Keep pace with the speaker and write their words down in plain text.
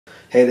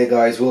Hey there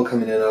guys,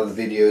 welcome in another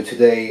video.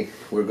 Today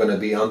we're going to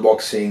be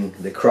unboxing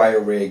the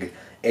Cryorig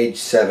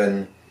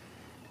H7.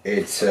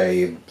 It's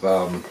a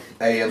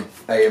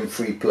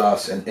AM3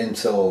 Plus and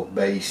Intel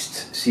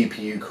based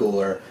CPU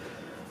cooler.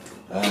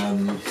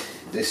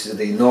 This is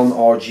the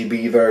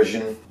non-RGB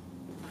version.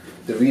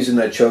 The reason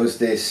I chose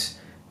this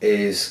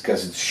is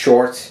because it's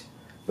short,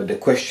 but the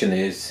question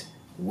is,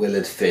 will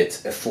it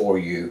fit a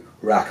 4U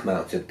rack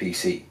mounted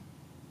PC?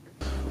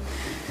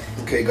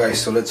 Okay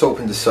guys, so let's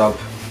open this up.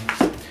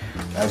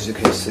 As you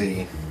can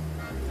see,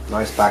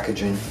 nice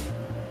packaging,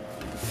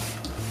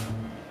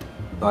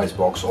 nice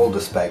box, all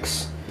the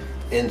specs,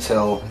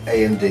 Intel,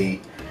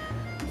 AMD.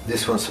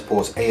 This one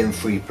supports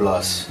AM3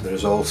 Plus.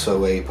 There's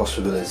also a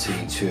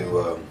possibility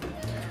to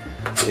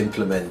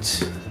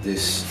implement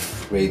this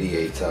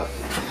radiator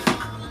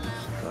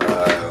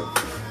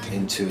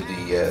into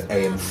the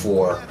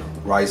AM4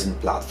 Ryzen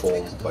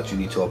platform, but you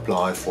need to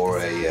apply for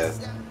a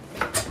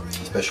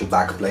special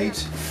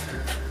backplate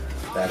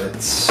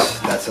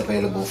that's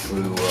available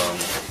through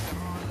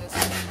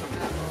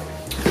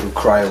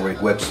Cryorig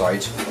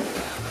website.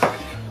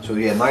 So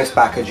yeah, nice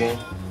packaging,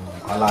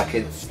 I like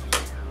it.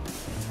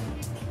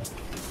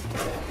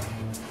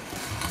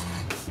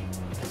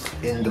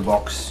 In the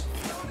box,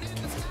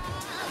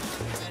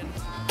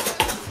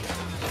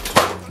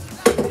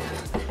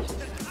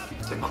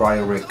 the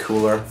Cryorig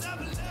cooler.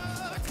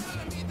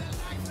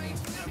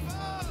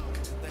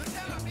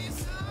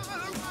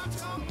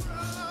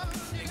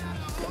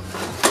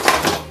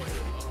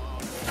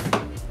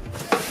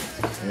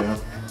 Yeah.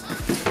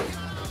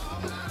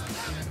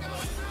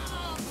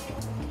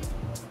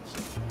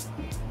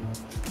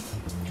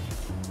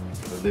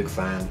 I'm a big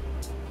fan.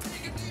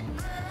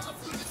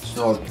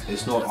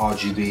 It's not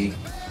RGB.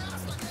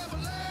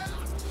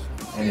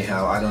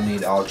 Anyhow, I don't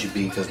need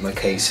RGB because my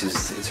case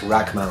it's a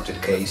rack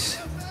mounted case.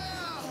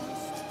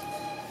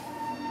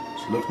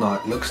 So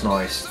looks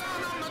nice.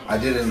 I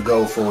didn't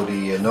go for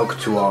the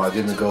Noctua. I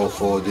didn't go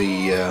for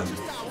the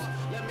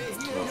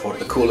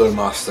Cooler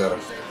Master.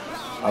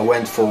 I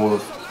went for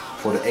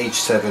the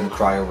H7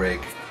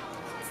 Cryorig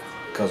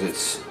because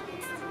it's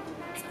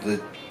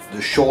the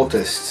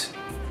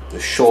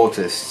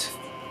shortest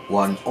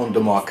one on the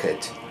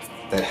market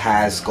that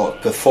has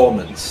got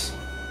performance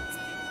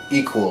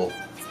equal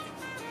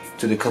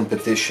to the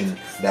competition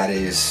that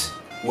is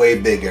way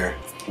bigger,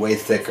 way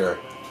thicker,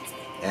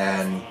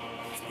 and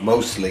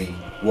mostly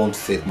won't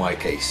fit my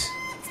case.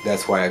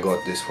 That's why I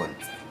got this one.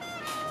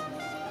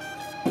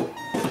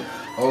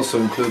 Also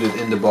included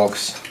in the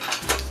box,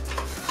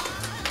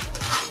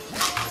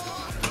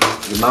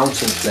 the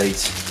mounting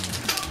plate.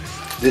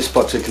 This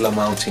particular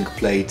mounting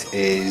plate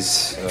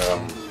is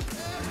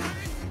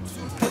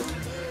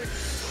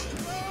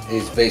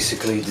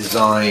basically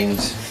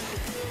designed.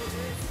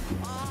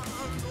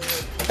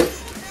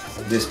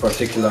 This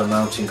particular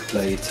mounting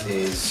plate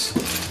is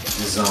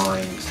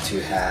designed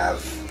to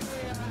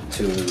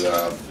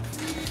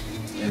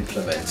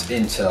implement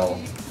Intel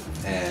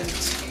and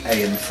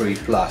AM3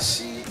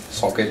 Plus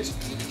socket.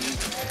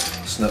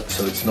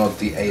 So it's not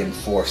the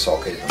AM4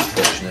 socket,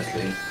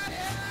 unfortunately.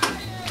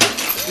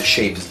 The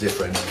shape is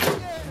different.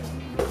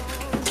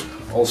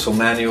 Also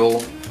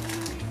manual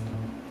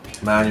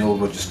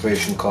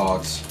registration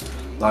cards.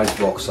 Nice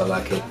box, I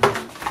like it.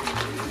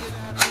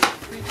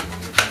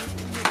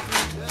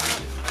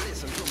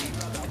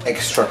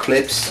 Extra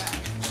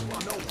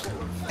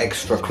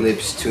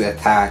clips to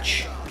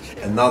attach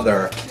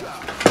another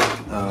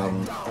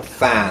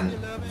fan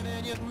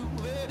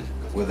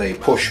with a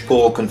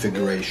push-pull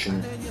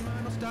configuration.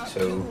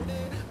 So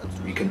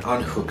you can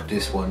unhook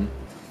this one.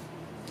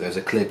 There's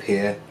a clip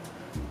here.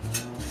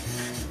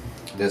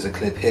 There's a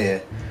clip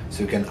here.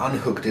 So you can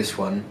unhook this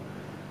one,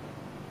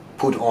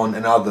 put on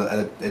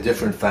a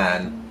different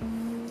fan.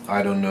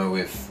 I don't know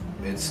if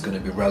it's going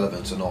to be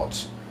relevant or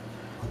not.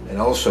 And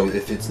also,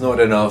 if it's not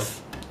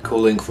enough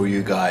cooling for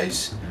you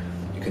guys,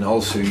 you can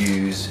also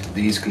use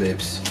these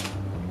clips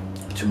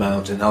to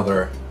mount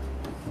another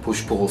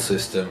push-pull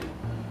system,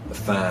 a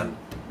fan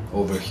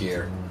over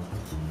here,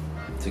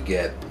 to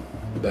get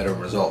better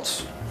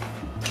results.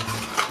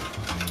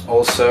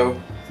 Also,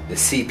 the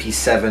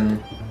CP7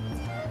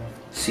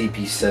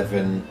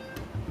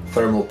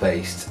 thermal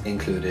paste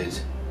included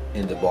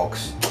in the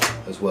box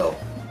as well.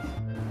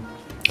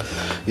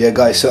 Yeah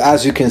guys, so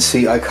as you can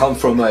see, I come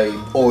from a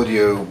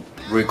audio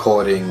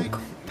recording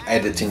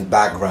editing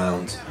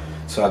background.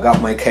 So I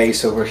got my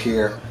case over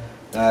here.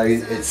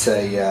 It's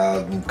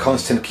a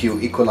constant Q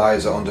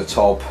equalizer on the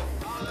top,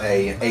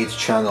 a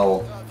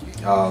 8-channel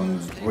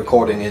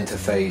recording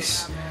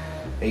interface,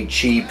 a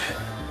cheap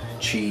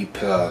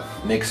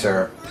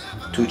mixer,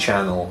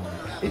 2-channel,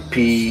 a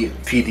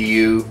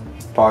PDU,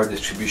 power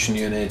distribution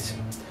unit,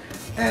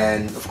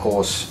 and of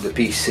course the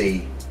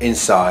PC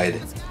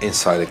inside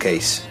the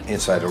case,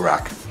 inside the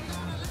rack.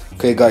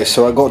 Okay guys,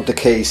 so I got the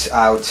case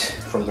out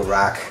from the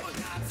rack,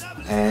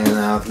 and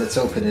let's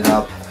open it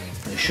up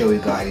and show you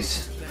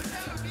guys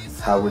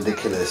how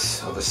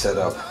ridiculous of a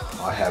setup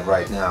I have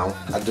right now.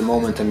 At the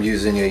moment I'm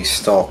using a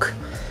stock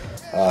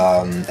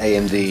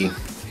AMD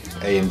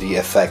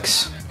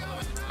FX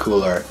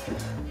cooler.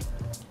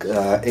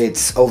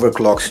 It's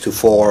overclocked to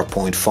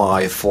 4.5,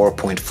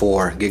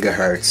 4.4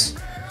 gigahertz,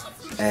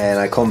 and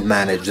I can't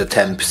manage the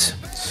temps.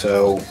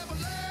 So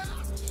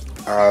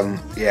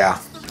yeah,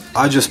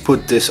 I just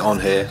put this on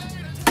here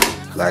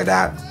like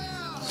that.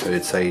 So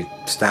it's a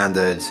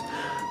standard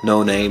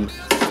no name,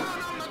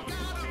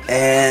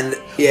 and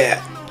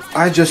yeah,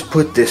 I just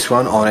put this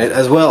one on it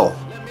as well,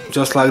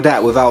 just like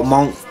that, without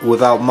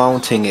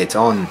mounting it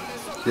on.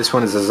 This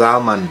one is a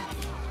Zalman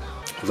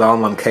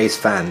case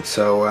fan.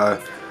 So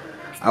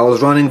I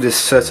was running this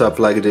setup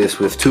like this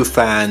with two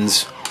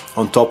fans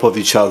on top of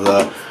each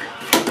other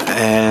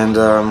and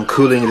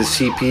cooling the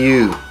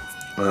CPU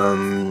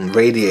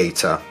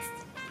radiator.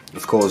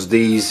 Of course,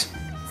 these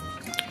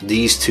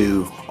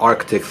two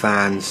Arctic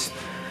fans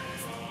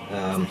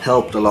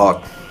helped a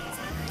lot.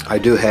 I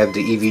do have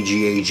the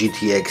EVGA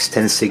GTX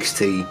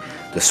 1060,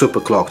 the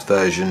superclocked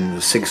version,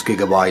 6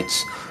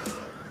 gigabytes.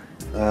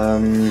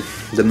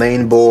 The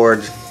main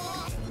board,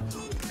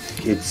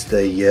 it's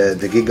the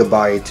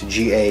Gigabyte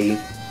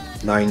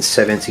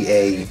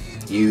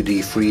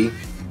GA-970a-UD3,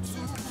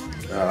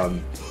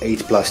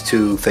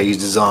 8+2 phase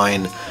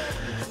design.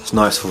 It's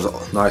nice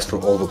for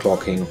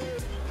overclocking.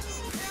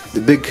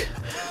 The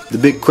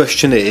big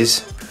question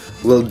is,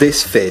 will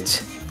this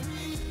fit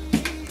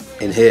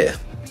in here?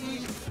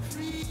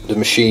 The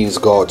machine's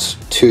got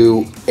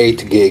two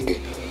 8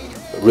 gig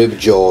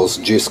Ripjaws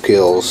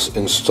G.Skills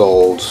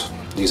installed.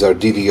 These are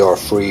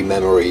DDR3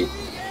 memory,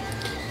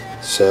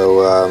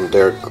 so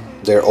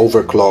they're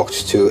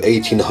overclocked to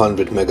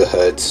 1800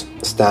 megahertz.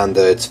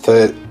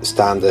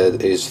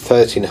 Standard is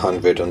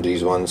 1300 on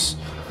these ones.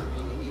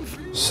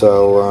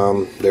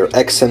 So they're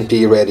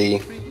XMP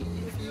ready.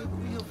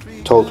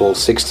 Total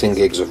 16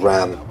 gigs of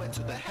RAM.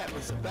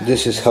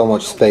 This is how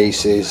much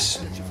space is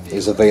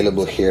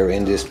available here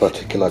in this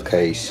particular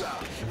case.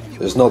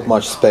 There's not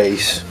much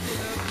space.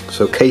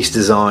 So case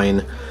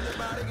design,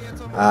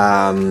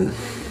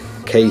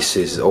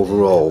 cases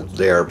overall,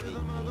 they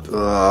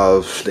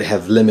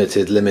have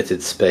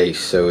limited space.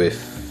 So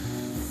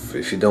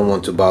if you don't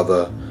want to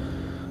bother,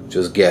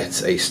 just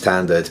get a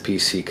standard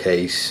PC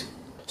case.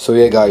 So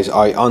yeah guys,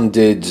 I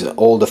undid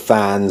all the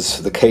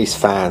fans, the case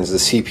fans, the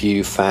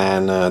CPU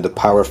fan, the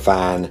power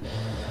fan,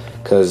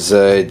 because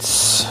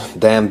it's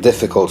damn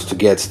difficult to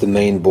get the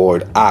main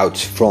board out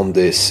from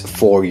this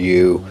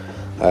 4U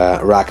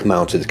rack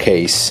mounted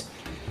case.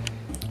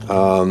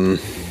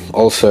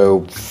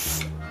 Also,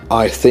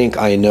 I think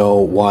I know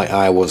why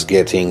I was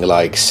getting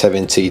like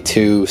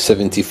 72,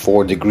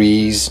 74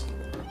 degrees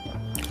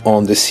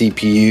on the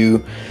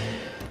CPU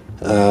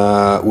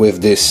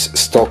with this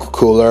stock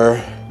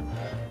cooler,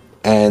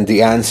 and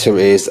the answer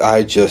is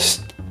I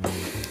just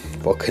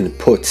fucking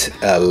put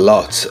a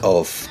lot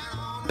of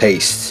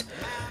paste.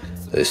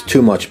 There's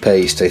too much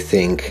paste, I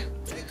think,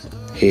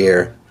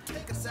 here,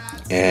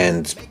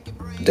 and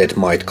that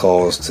might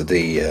cause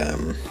the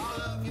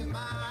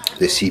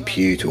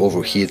CPU to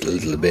overheat a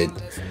little bit.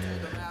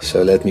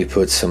 So let me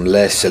put a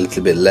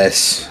little bit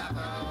less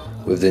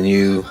with the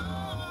new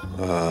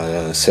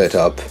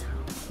setup.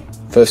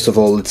 First of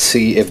all, let's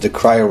see if the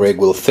Cryorig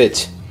will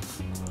fit.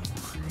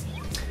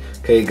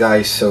 Okay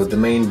guys, so the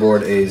main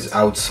board is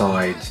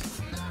outside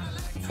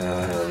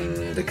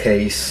the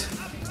case.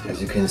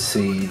 As you can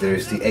see,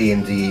 there's the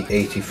AMD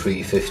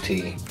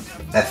 8350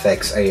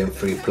 FX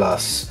AM3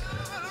 Plus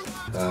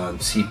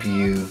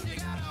CPU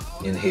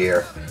in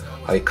here.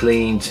 I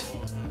cleaned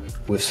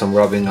with some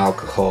rubbing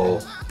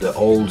alcohol the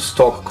old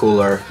stock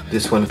cooler.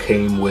 This one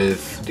came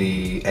with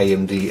the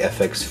AMD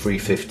FX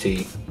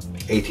 350,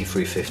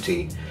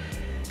 8350,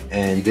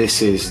 and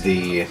this is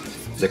the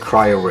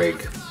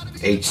Cryorig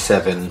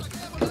H7.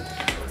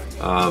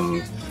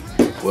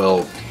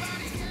 Well,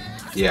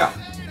 yeah,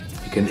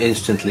 you can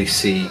instantly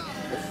see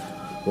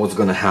what's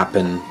gonna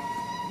happen.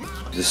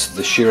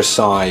 The sheer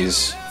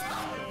size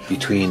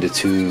between the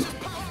two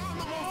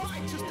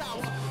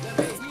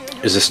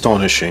is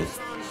astonishing.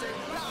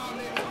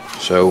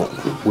 So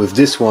with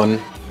this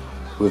one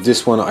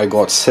I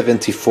got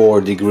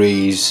 74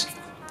 degrees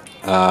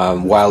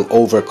while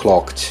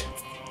overclocked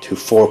to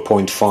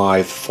 4.5,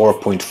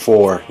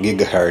 4.4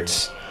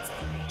 gigahertz,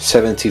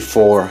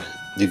 74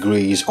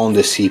 degrees on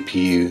the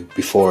CPU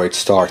before it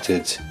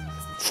started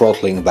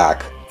throttling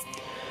back.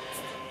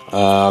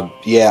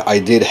 Yeah, I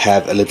did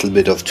have a little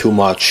bit of too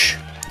much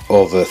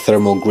of a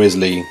Thermal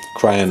Grizzly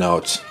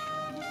Cryonaut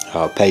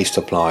paste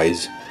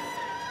applies.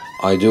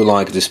 I do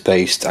like this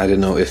paste. I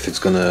don't know if it's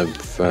gonna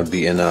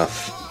be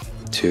enough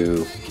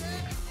to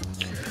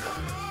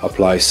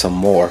apply some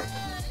more,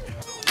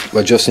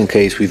 but just in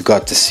case, we've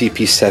got the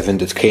CP7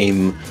 that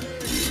came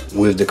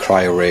with the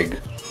Cryorig.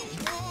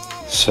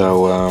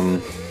 So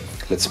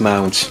let's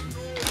mount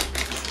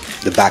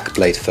the back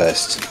plate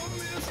first.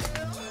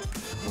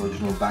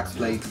 Original back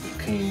plate that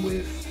came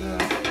with the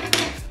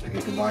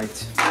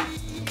Gigabyte.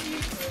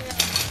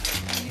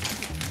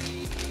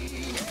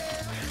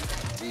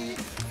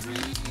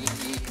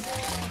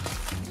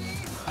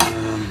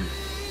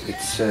 It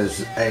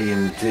says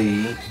AMD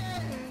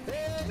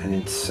and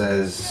it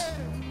says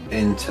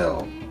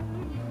Intel,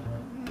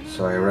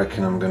 So I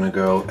reckon I'm gonna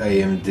go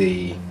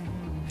AMD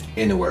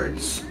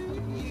inwards.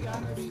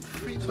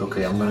 So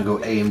okay, I'm gonna go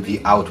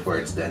AMD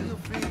outwards then.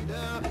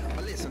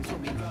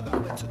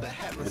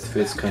 It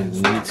fits kind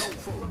of neat.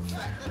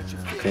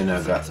 Okay, now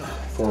I've got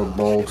 4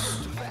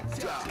 bolts.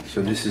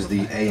 So this is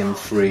the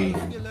AM3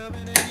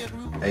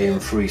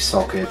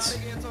 socket.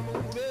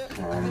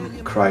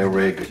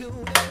 Cryorig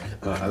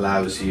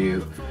allows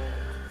you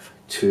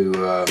to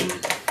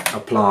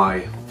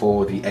apply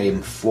for the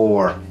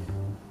AM4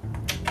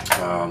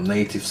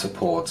 native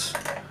support.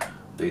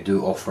 They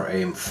do offer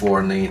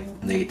AM4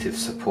 native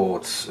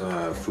support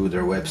through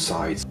their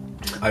website.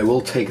 I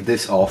will take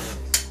this off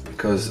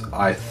because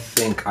I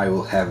think I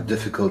will have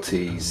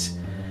difficulties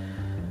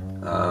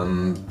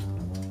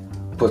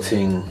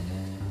putting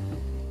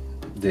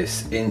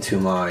this into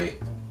my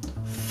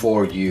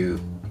 4U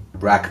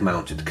rack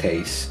mounted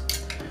case.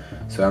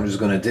 So I'm just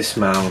going to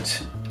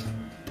dismount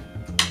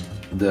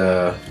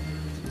the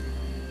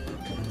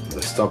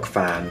stock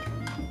fan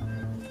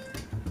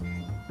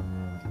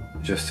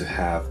just to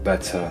have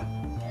better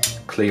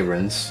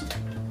clearance.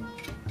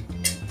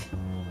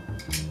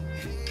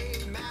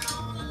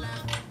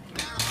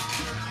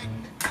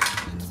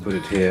 Put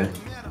it here.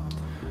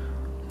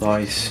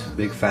 Nice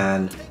big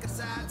fan,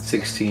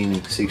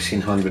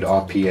 1600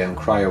 RPM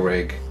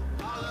Cryorig.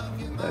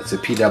 That's a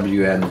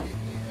PWM.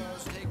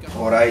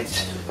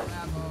 Alright,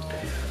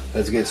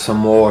 let's get some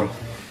more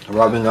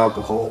rubbing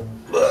alcohol.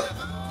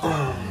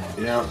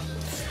 Yeah,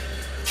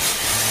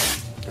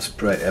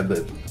 spray a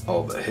bit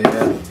over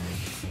here.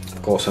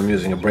 Of course I'm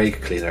using a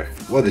brake cleaner.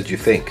 What did you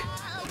think?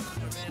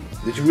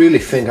 Did you really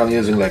think I'm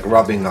using like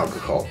rubbing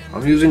alcohol?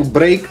 I'm using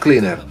brake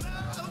cleaner.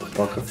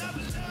 Fucker.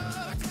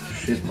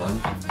 Shit, man.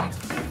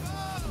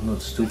 I'm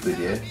not stupid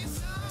yet.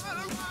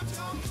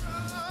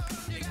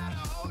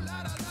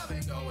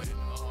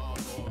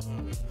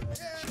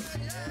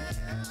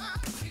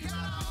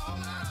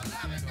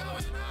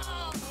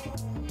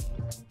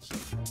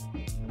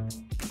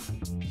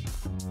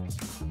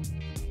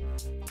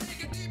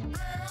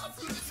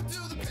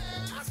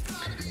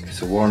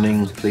 It's a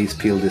warning, please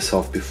peel this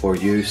off before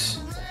use.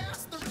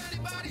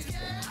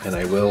 And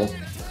I will,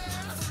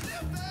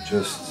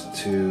 just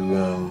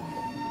to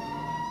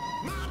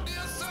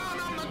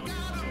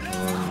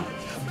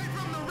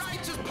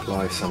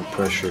apply some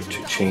pressure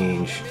to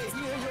change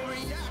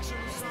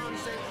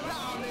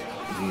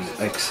these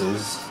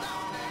X's.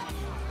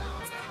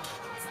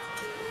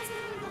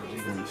 Are they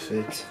gonna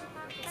fit?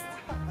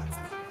 I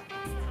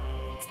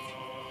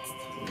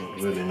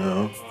don't really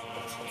know.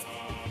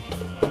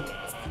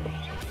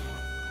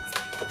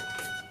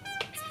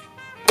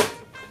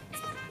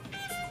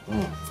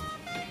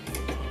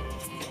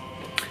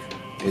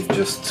 It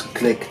just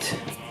clicked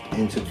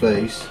into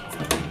place.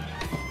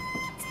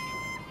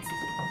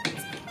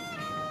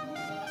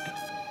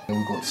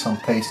 We've got some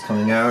paste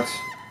coming out.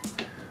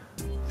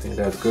 I think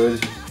that's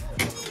good.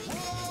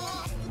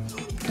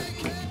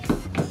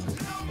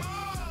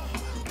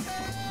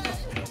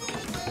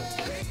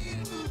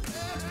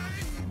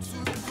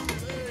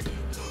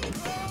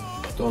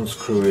 Don't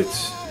screw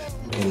it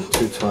in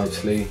too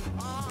tightly,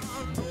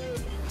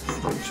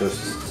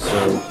 just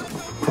so.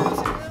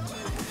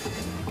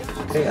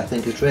 Okay, I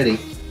think it's ready.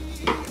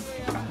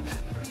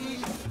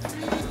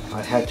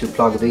 I had to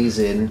plug these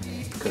in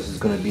because it's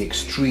going to be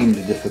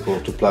extremely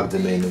difficult to plug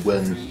them in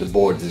when the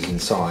board is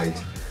inside.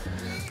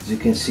 As you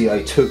can see,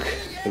 I took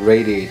the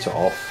radiator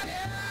off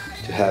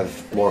to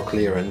have more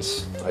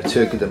clearance. I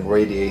took the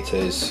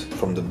radiators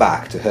from the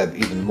back to have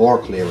even more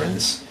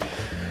clearance.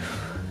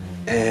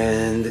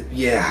 And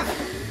yeah,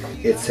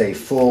 it's a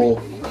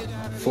full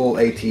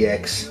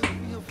ATX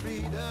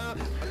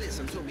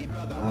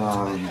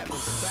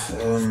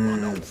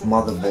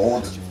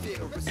motherboard.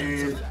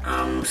 And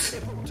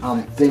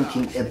I'm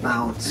thinking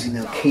about, you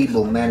know,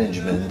 cable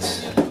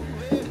management.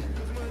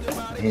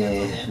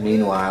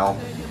 Meanwhile,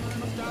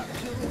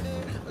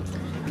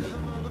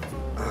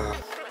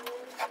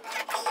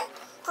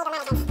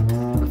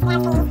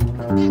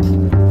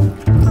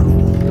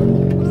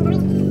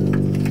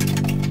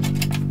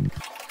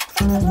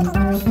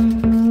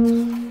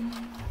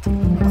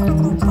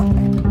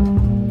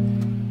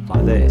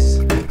 like this.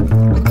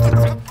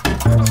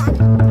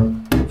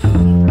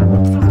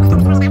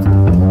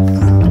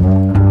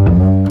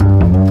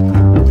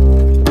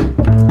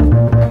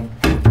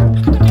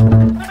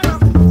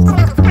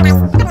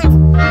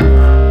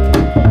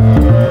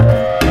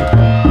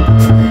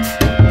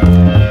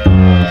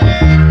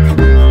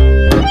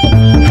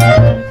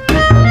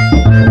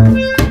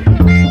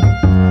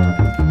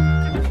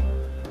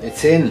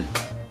 it's in.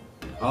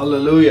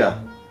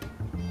 Hallelujah.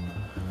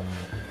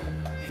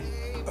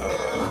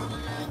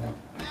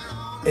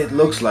 It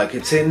looks like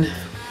it's in.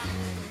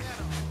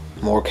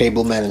 More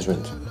cable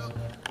management.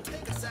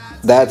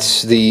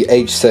 That's the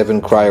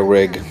H7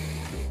 Cryorig.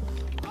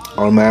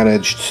 I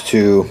managed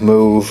to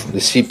move the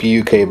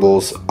CPU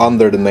cables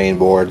under the main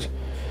board.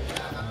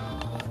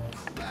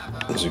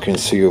 As you can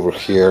see over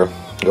here,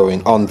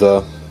 going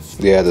under.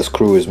 Yeah, the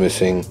screw is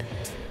missing.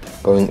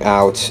 Going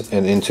out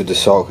and into the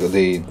socket,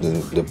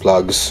 the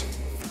plugs.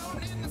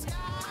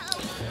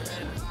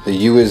 The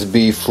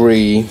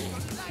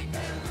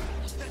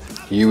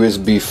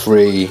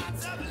USB-free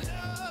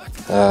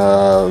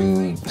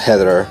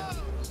header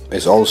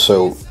is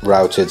also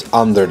routed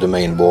under the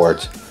main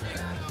board,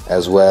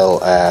 as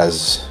well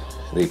as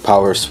the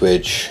power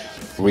switch,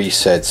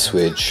 reset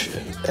switch,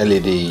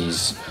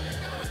 LEDs.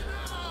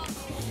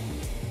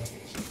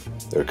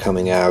 They're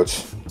coming out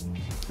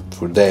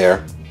through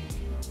there.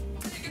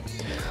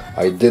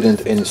 I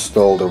didn't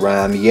install the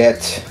RAM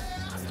yet.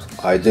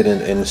 I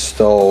didn't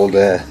install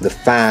the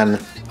fan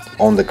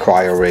on the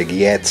Cryorig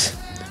yet.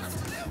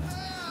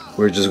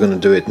 We're just gonna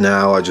do it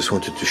now. I just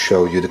wanted to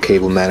show you the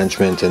cable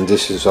management, and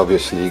this is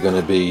obviously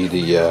gonna be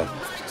the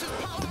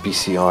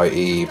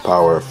PCIe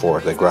power for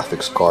the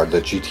graphics card,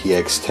 the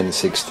GTX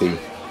 1060.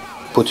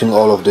 Putting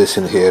all of this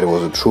in here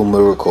was a true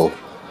miracle,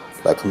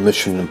 like a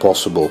mission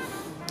impossible.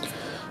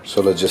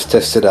 So let's just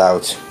test it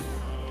out.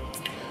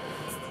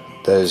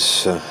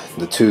 There's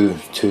the two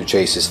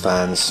chassis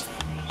fans.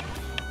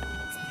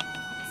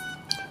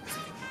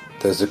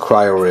 There's the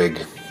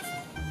Cryorig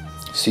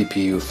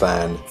CPU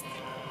fan,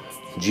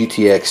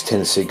 GTX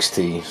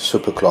 1060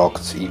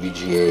 superclocked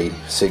EVGA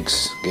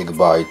 6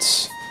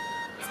 GB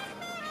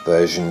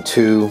version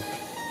 2,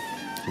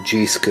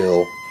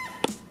 G.Skill,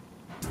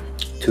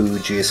 2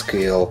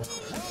 G.Skill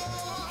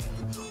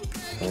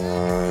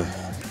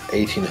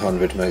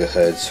 1800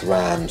 MHz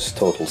RAMs,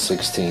 total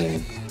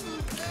 16.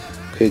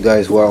 Okay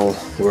guys, well,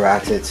 we're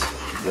at it.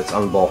 Let's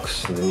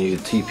unbox the new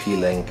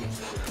TP-Link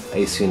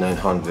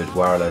AC900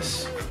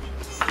 wireless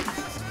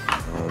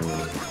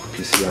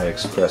PCI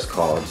Express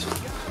card.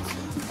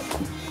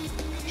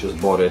 Just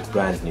bought it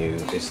brand new.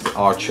 It's the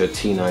Archer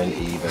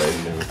T9E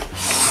version,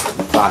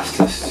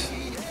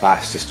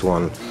 fastest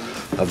one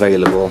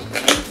available.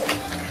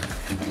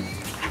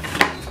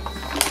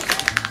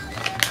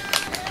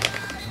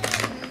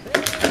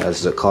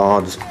 That's the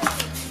card.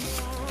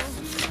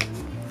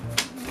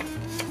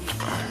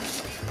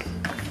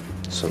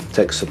 Some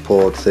tech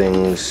support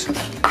things.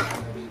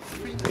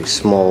 A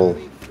small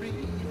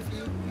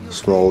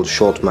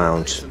short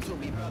mount.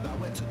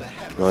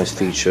 Nice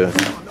feature.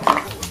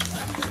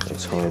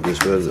 Let's hold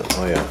this with.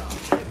 Oh yeah.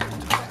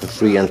 And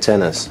 3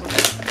 antennas.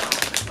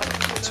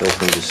 Let's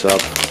open this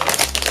up.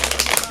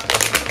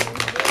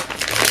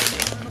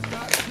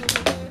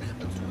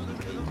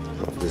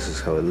 Oh, this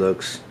is how it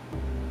looks.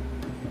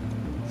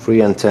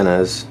 3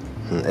 antennas,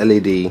 an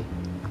LED.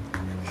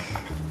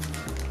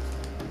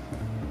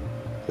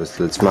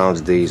 Let's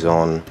mount these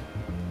on.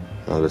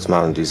 Well, let's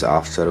mount these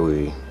after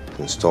we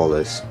install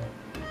this.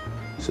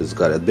 So it's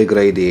got a big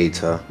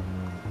radiator.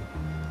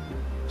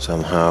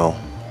 Somehow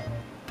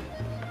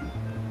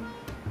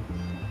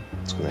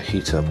it's gonna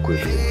heat up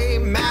quickly. Hey,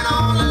 man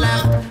on the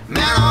left,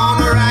 man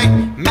on the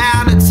right,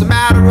 man, it's a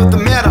matter of the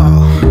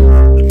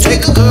middle.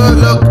 Take a good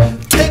look.